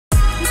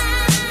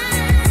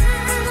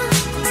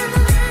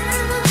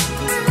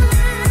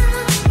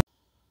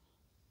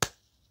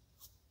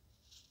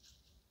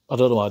I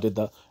don't know why I did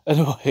that.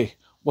 Anyway,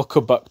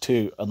 welcome back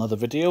to another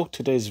video.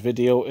 Today's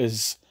video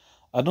is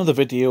another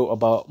video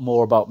about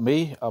more about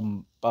me,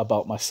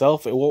 about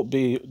myself. It won't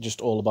be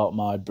just all about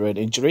my brain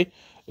injury.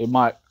 It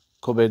might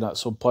come in at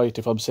some point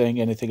if I'm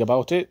saying anything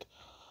about it.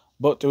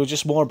 But it was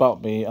just more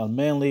about me and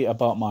mainly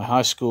about my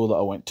high school that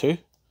I went to.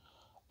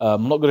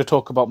 I'm not going to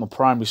talk about my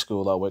primary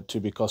school that I went to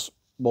because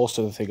most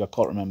of the thing I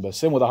can't remember.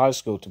 Same with the high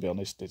school, to be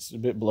honest. It's a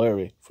bit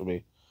blurry for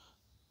me.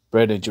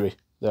 Brain injury.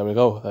 There we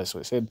go. That's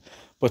what it's in.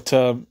 But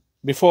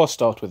before I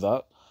start with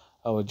that,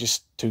 I would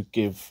just to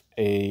give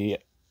a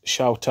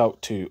shout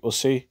out to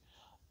Ussi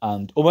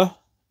and Uma,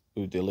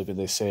 who they live in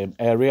the same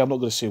area. I'm not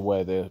going to say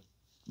where they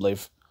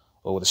live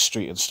or the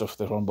street and stuff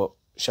they're on, but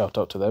shout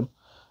out to them.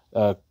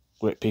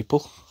 Great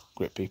people,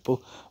 great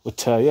people.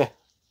 But yeah,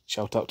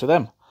 shout out to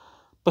them.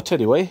 But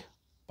anyway,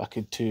 back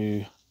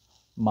into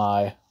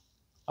my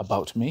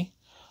about me.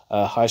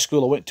 High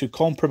school, I went to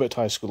Colne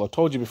High School. I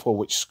told you before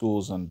which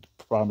schools and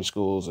primary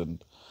schools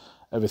and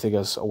everything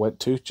else I went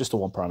to. Just the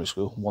one primary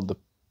school, one the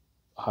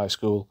high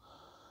school,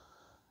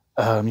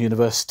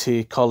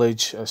 university,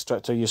 college,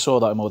 etc. You saw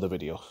that in my other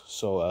video.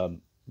 So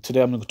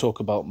today I'm going to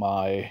talk about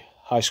my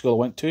high school I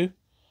went to.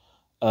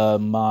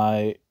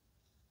 My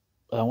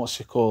what's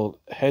it called?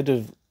 The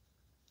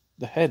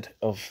head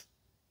of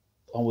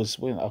I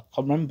can't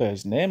remember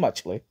his name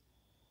actually.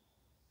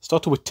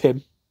 Started with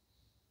Tim.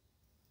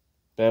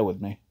 Bear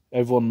with me.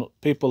 Everyone,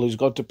 people who's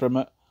gone to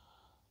Primet,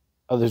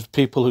 and there's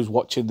people who's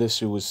watching this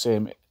who was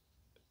same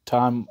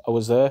time I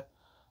was there,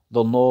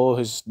 they'll know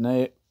his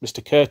name.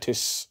 Mr.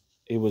 Curtis,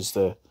 he was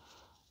the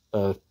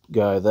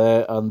guy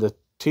there, and the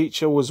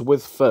teacher was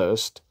with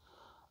first.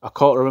 I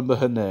can't remember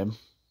her name,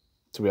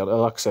 to be honest.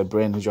 Like I said,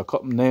 brain injury.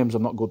 Names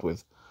I'm not good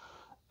with,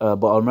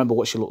 but I remember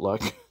what she looked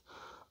like.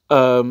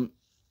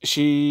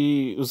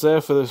 She was there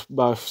for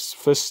my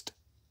first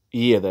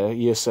year there,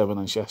 year 7,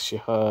 and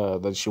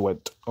then she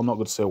went. I'm not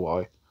going to say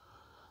why.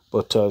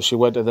 But she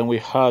went, and then we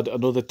had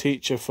another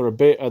teacher for a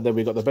bit, and then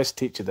we got the best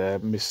teacher there,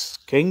 Miss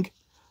King.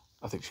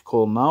 I think she's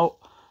called now.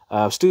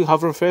 I still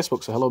have her on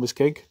Facebook, so hello, Miss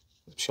King.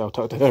 Shout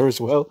out to her as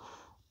well.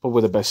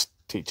 Probably the best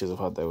teachers I've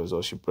had there as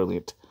well. She's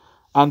brilliant.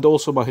 And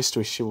also my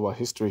history. She was my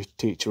history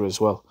teacher as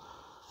well.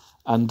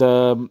 And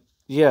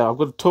yeah, I'm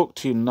going to talk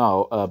to you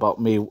now about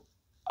me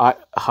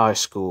at high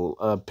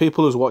school.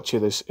 People who's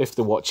watching this, if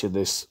they're watching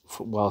this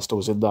whilst I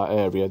was in that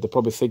area, they're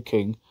probably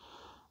thinking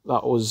I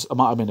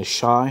might have been a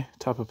shy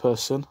type of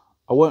person.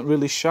 I weren't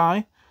really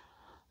shy.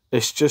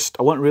 It's just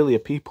I weren't really a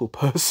people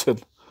person.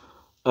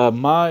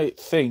 My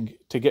thing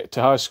to get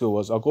to high school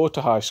was I'll go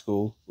to high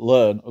school,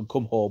 learn, and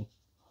come home.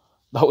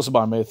 That was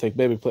my main thing.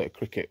 Maybe play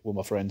cricket with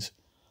my friends.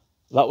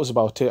 That was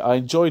about it. I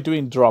enjoy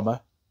doing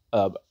drama.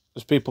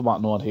 As people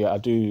might know on here, I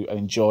do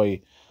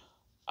enjoy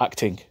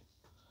acting.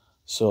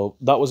 So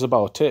that was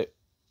about it.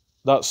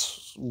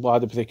 That's why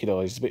the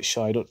particular he's a bit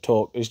shy, don't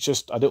talk. It's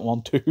just I didn't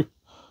want to.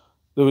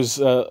 There was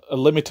a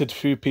limited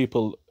few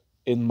people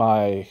in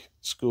my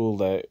school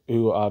there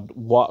who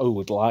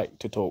would like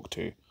to talk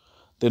to.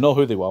 They know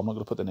who they were. I'm not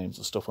going to put the names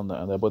and stuff on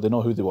there, but they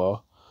know who they were.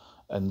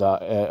 And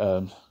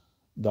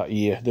that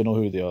year, they know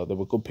who they are. They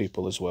were good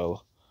people as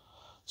well.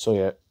 So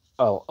yeah,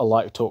 I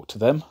like to talk to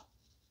them.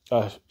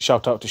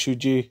 Shout out to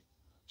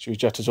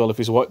Shujet as well if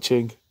he's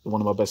watching.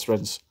 One of my best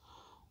friends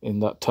in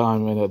that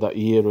time and that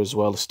year as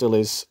well. Still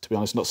is, to be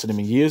honest. Not seen him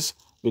in years.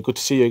 Be good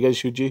to see you again,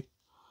 Shuji.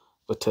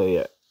 But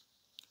yeah.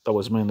 That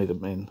was mainly the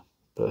main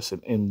person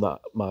in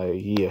that my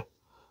year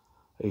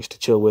I used to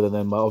chill with. And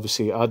then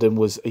obviously Adam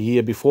was a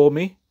year before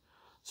me.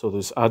 So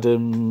there's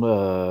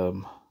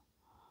Adam,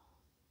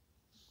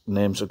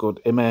 names are good,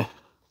 Ime,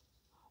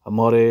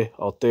 Amore,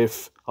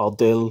 Altif,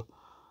 Aldil.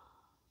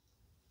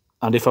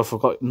 And if I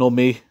forgot,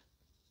 Nomi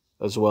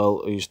as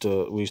well. We used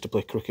to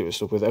play cricket and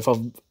stuff with. If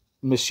I've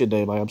missed your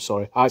name, I am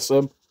sorry.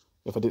 Hisam.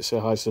 If I didn't say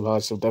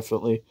Hisam,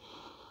 definitely.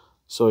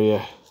 So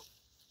yeah.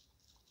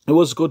 It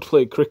was good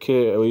playing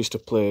cricket. We used to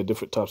play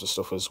different types of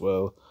stuff as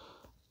well.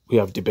 We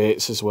have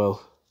debates as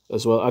well.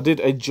 I did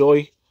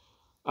enjoy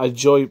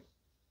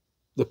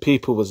the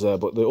people was there,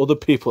 but the other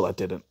people I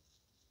didn't.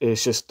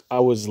 It's just I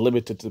was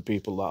limited to the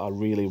people that I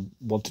really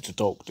wanted to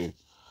talk to,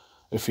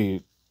 if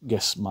you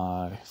guess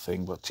my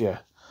thing. But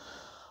yeah,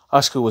 high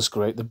school was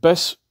great. The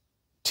best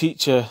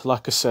teacher,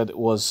 like I said,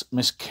 was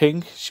Miss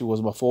King. She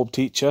was my form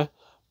teacher.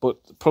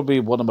 But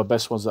probably one of my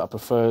best ones that I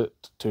prefer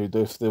to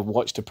do if they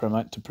watched to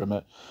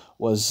Primet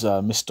was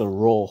Mr.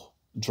 Raw,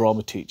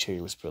 drama teacher.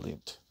 He was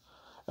brilliant.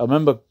 I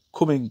remember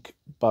coming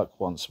back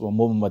once with my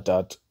mum and my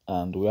dad,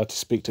 and we had to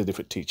speak to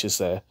different teachers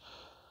there.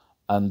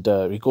 And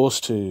he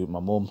goes to my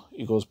mum.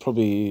 He goes,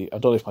 probably, I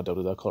don't know if my dad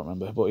was there, I can't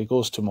remember, but he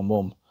goes to my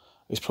mum.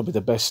 He's probably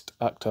the best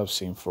actor I've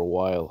seen for a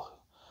while.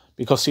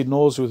 Because he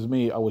knows with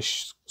me, I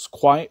was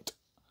quiet.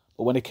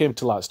 But when it came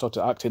to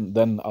started acting,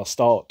 then I'll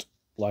start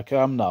like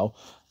I am now.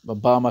 But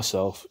by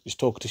myself, just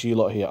talking to you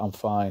lot here, I'm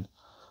fine.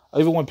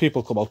 Even when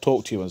people come, I'll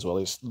talk to you as well.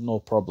 It's no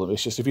problem.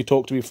 It's just if you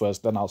talk to me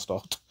first, then I'll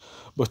start.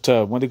 But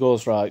when it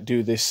goes, right,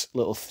 do this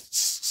little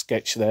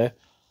sketch there,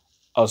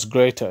 I was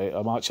great at it.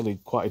 I'm actually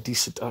quite a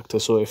decent actor.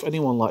 So if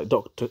anyone like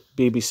Doctor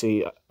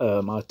BBC,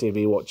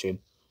 ITV watching,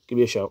 give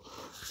me a shout.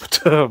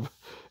 But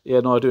yeah,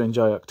 no, I do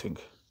enjoy acting.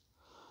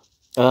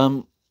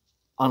 Um,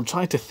 I'm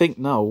trying to think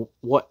now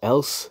what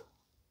else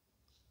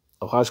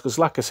of high school. 'Cause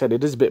like I said,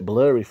 it is a bit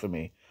blurry for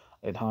me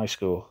in high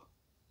school.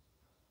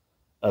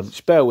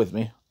 Just bear with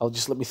me. I'll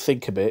just let me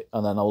think a bit,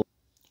 and then I'll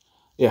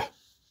yeah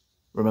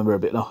remember a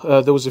bit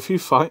now. There was a few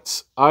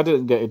fights. I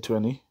didn't get into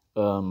any.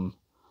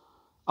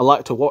 I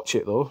like to watch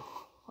it though.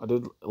 I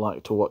did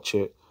like to watch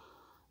it.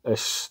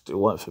 It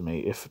weren't for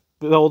me.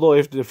 Although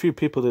if a few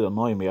people did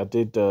annoy me, I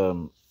did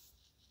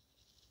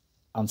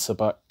answer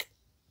back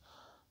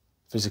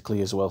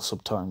physically as well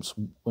sometimes.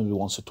 Maybe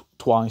once or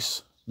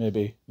twice,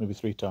 maybe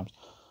three times.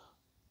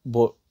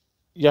 But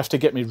you have to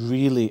get me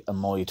really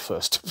annoyed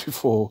first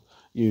before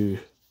me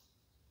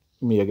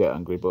get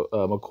angry. But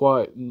I'm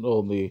quite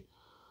normally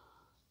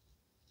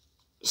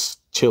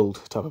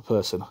chilled type of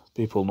person.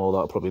 People know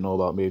that, probably know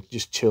about me.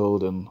 Just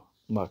chilled and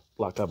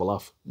like to have a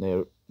laugh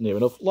near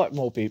enough, like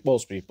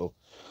most people.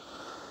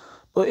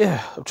 But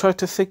yeah, I'm trying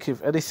to think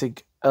of anything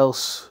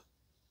else.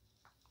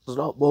 There's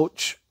not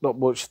much.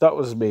 That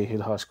was me in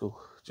high school.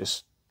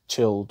 Just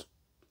chilled,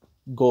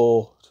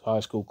 go to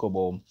high school, come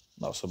home.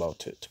 That's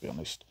about it, to be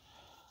honest.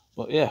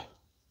 But yeah,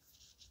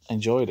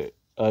 enjoyed it.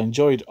 I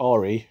enjoyed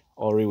Ori.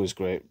 Ori was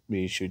great.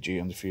 Me, Shuji,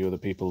 and a few other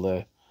people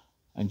there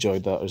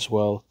enjoyed that as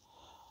well.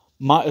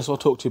 Might as well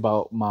talk to you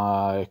about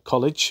my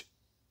college.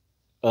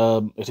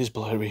 It is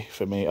blurry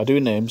for me. I do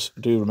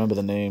remember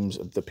the names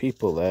of the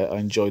people there. I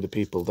enjoy the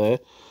people there.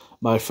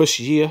 My first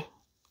year,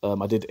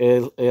 I did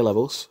A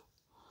levels.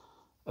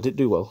 I didn't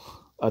do well.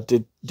 I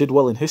did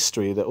well in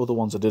history. The other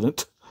ones I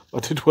didn't. I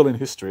did well in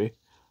history.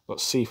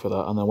 Got C for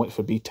that, and then went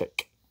for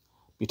BTEC.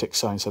 BTEC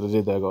Science that I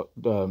did there. I got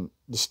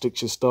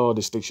distinction star,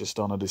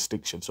 and a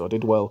distinction. So I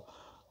did well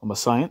on my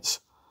science.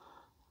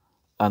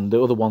 And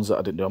the other ones that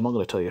I didn't do, I'm not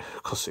going to tell you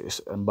because it's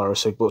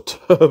embarrassing, but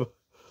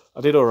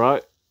I did all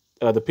right.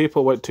 The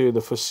people I went to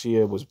the first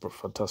year was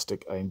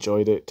fantastic. I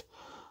enjoyed it.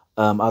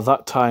 At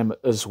that time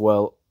as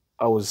well,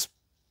 I was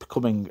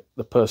becoming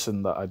the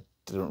person that I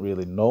didn't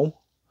really know.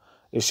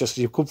 It's just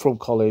you come from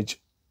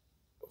college,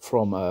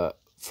 from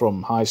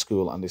high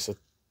school, and it's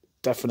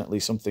definitely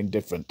something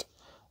different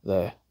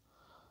there.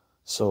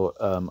 So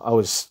I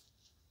was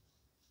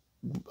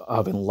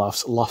having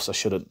laughs I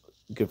shouldn't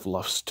give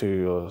laughs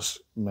to, or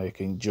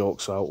making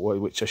jokes out,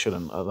 which I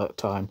shouldn't at that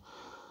time.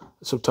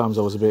 Sometimes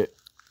I was a bit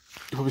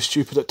probably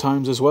stupid at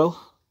times as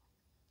well,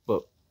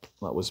 but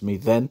that was me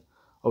then.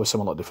 Obviously,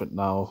 I'm a lot different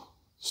now.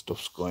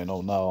 Stuff's going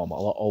on now. I'm a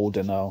lot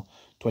older now.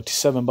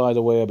 27, by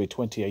the way. I'll be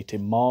 28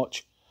 in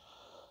March.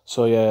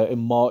 So yeah, in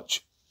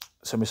March,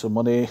 send me some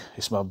money.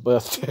 It's my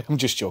birthday. I'm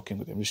just joking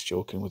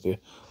with you.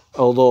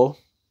 Although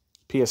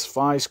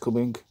PS5's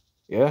coming,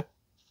 yeah.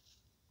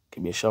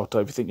 Give me a shout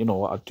out if you think, you know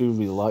what, I do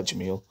really like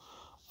Jamil.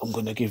 I'm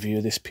going to give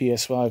you this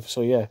PS5.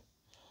 So yeah,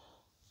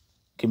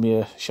 give me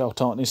a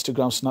shout out on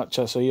Instagram,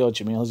 Snapchat. So yeah,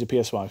 Jamil, how's your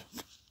PS5?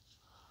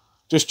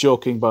 Just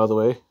joking, by the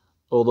way.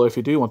 Although if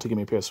you do want to give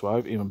me a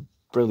PS5, even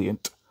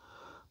brilliant.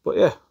 But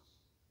yeah,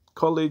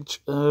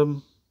 college,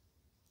 I'm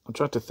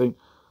trying to think.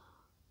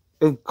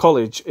 In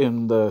college,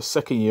 in the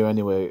second year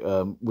anyway,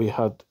 we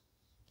had,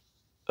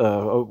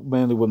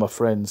 mainly with my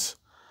friends,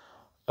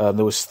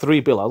 there was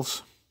 3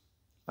 Bilals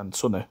and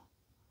Sunny.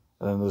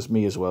 And then there's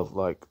me as well,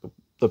 like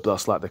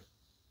that's like the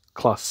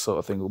class sort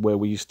of thing where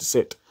we used to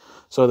sit.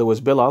 So there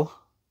was Bilal,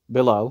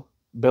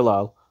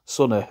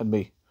 Sunny, and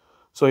me.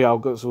 So yeah,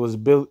 so it was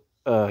Bill.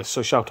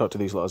 So shout out to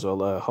these lot as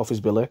well. Hafiz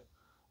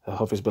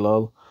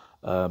Bilal,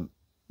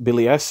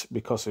 Billy S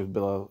because of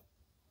Bilal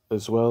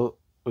as well.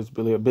 Was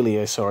Billy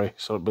A? Sorry,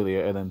 Billy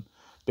A, and then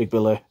Big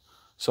Billy.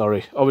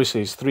 Sorry,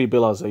 obviously it's 3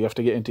 Billals that you have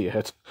to get into your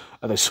head,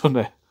 and then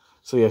Sunny.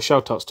 So yeah,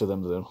 shout outs to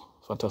them. They're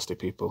fantastic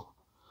people.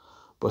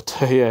 But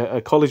yeah,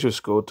 college was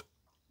good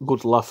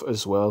laugh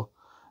as well.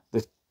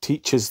 The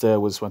teachers there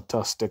was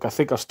fantastic. I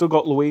think I've still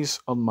got Louise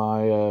on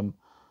my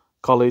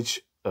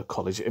college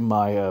in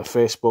my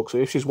Facebook. So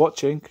if she's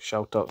watching,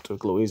 shout out to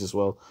Louise as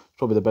well.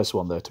 Probably the best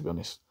one there, to be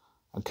honest.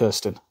 And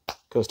Kirsten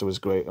was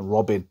great, and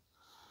Robin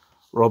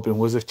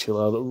was a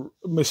chill out.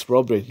 Miss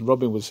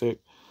Robin was sick.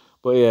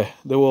 But yeah,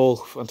 they were all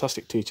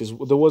fantastic teachers.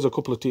 There was a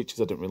couple of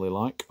teachers I didn't really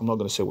like. I'm not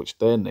going to say which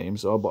their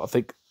names are, but I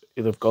think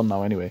they've gone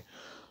now anyway.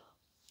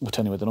 But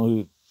anyway, I don't know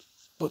who.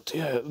 But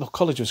yeah, the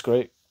college was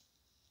great.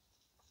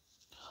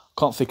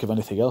 Can't think of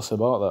anything else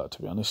about that,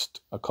 to be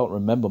honest. I can't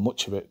remember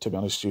much of it, to be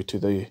honest, due to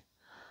the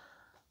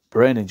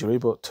brain injury.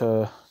 But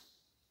I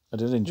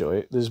did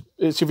enjoy it.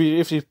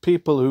 If you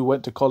people who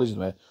went to college with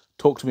me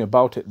talk to me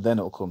about it, then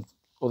it'll come.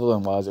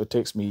 Otherwise, it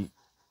takes me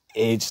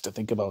ages to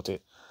think about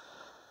it.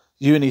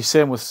 Uni,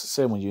 same with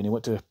uni.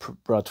 Went to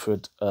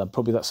Bradford.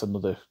 Probably that's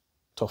another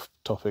tough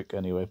topic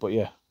anyway. But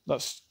yeah,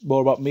 that's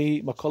more about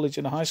me, my college,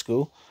 and high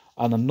school.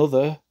 And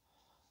another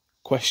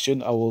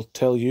question I will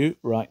tell you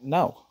right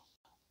now.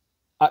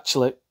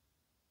 Actually,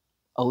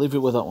 I'll leave it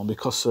with that one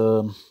because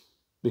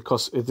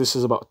this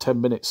is about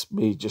 10 minutes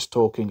me just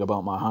talking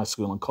about my high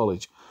school and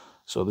college.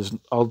 So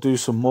I'll do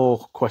some more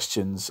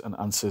questions and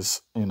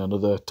answers in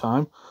another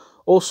time.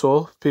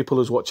 Also, people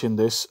who's watching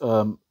this,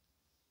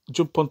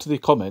 jump onto the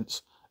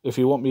comments if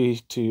you want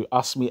me to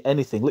ask me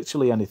anything,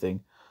 literally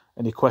anything,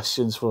 any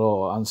questions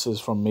or answers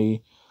from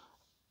me.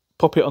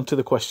 Pop it onto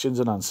the questions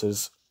and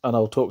answers, and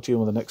I'll talk to you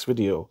in the next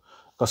video.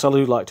 Because I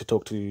do like to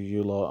talk to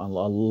you lot, and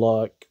I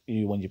like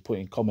you when you're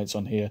putting comments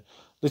on here.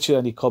 Literally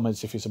any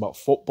comments, if it's about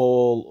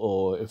football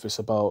or if it's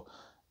about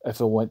if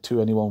I went to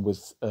anyone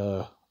with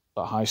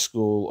at high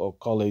school or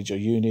college or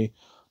uni,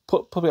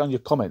 put it on your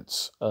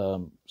comments.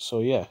 So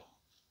yeah,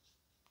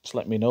 just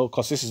let me know,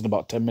 because this is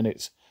about 10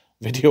 minutes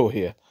video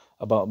here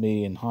about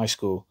me in high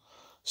school.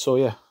 So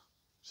yeah,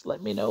 just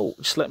let me know.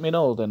 Just let me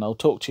know, then I'll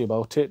talk to you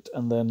about it,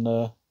 and then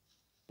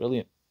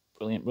brilliant,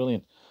 brilliant,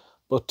 brilliant.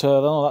 But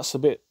no, that's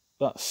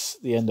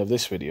the end of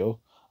this video.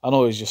 I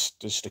know it's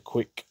just a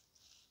quick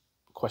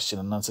question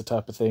and answer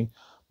type of thing,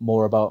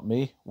 more about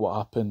me, what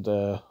happened.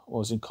 I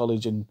was in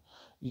college and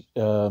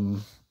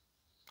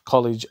high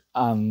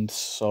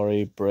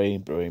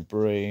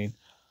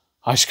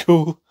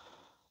school.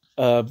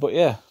 But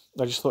yeah,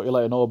 I just thought you'd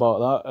let you know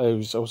about that.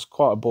 I was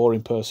quite a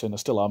boring person. I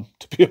still am,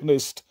 to be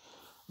honest,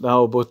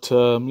 now. But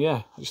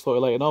yeah, I just thought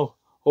I'd let you know.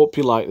 Hope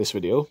you like this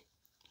video.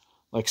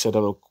 Like I said, I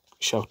will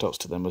shout outs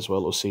to them as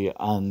well, Usi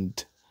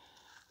and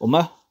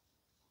Uma.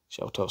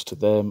 Shout outs to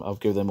them. I'll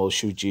give them all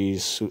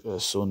Shuji's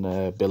son,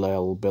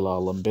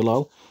 Bilal, and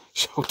Bilal.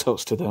 Shout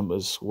outs to them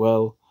as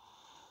well.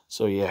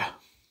 So yeah,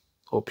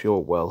 hope you're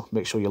well.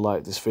 Make sure you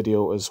like this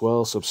video as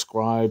well.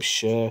 Subscribe,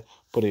 share,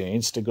 put it on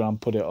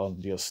Instagram, put it on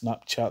your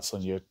Snapchats,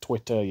 on your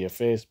Twitter, your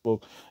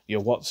Facebook,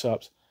 your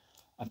WhatsApps,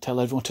 and tell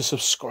everyone to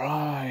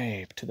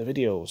subscribe to the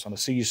videos. And I'll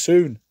see you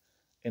soon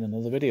in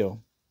another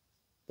video.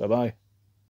 Bye-bye.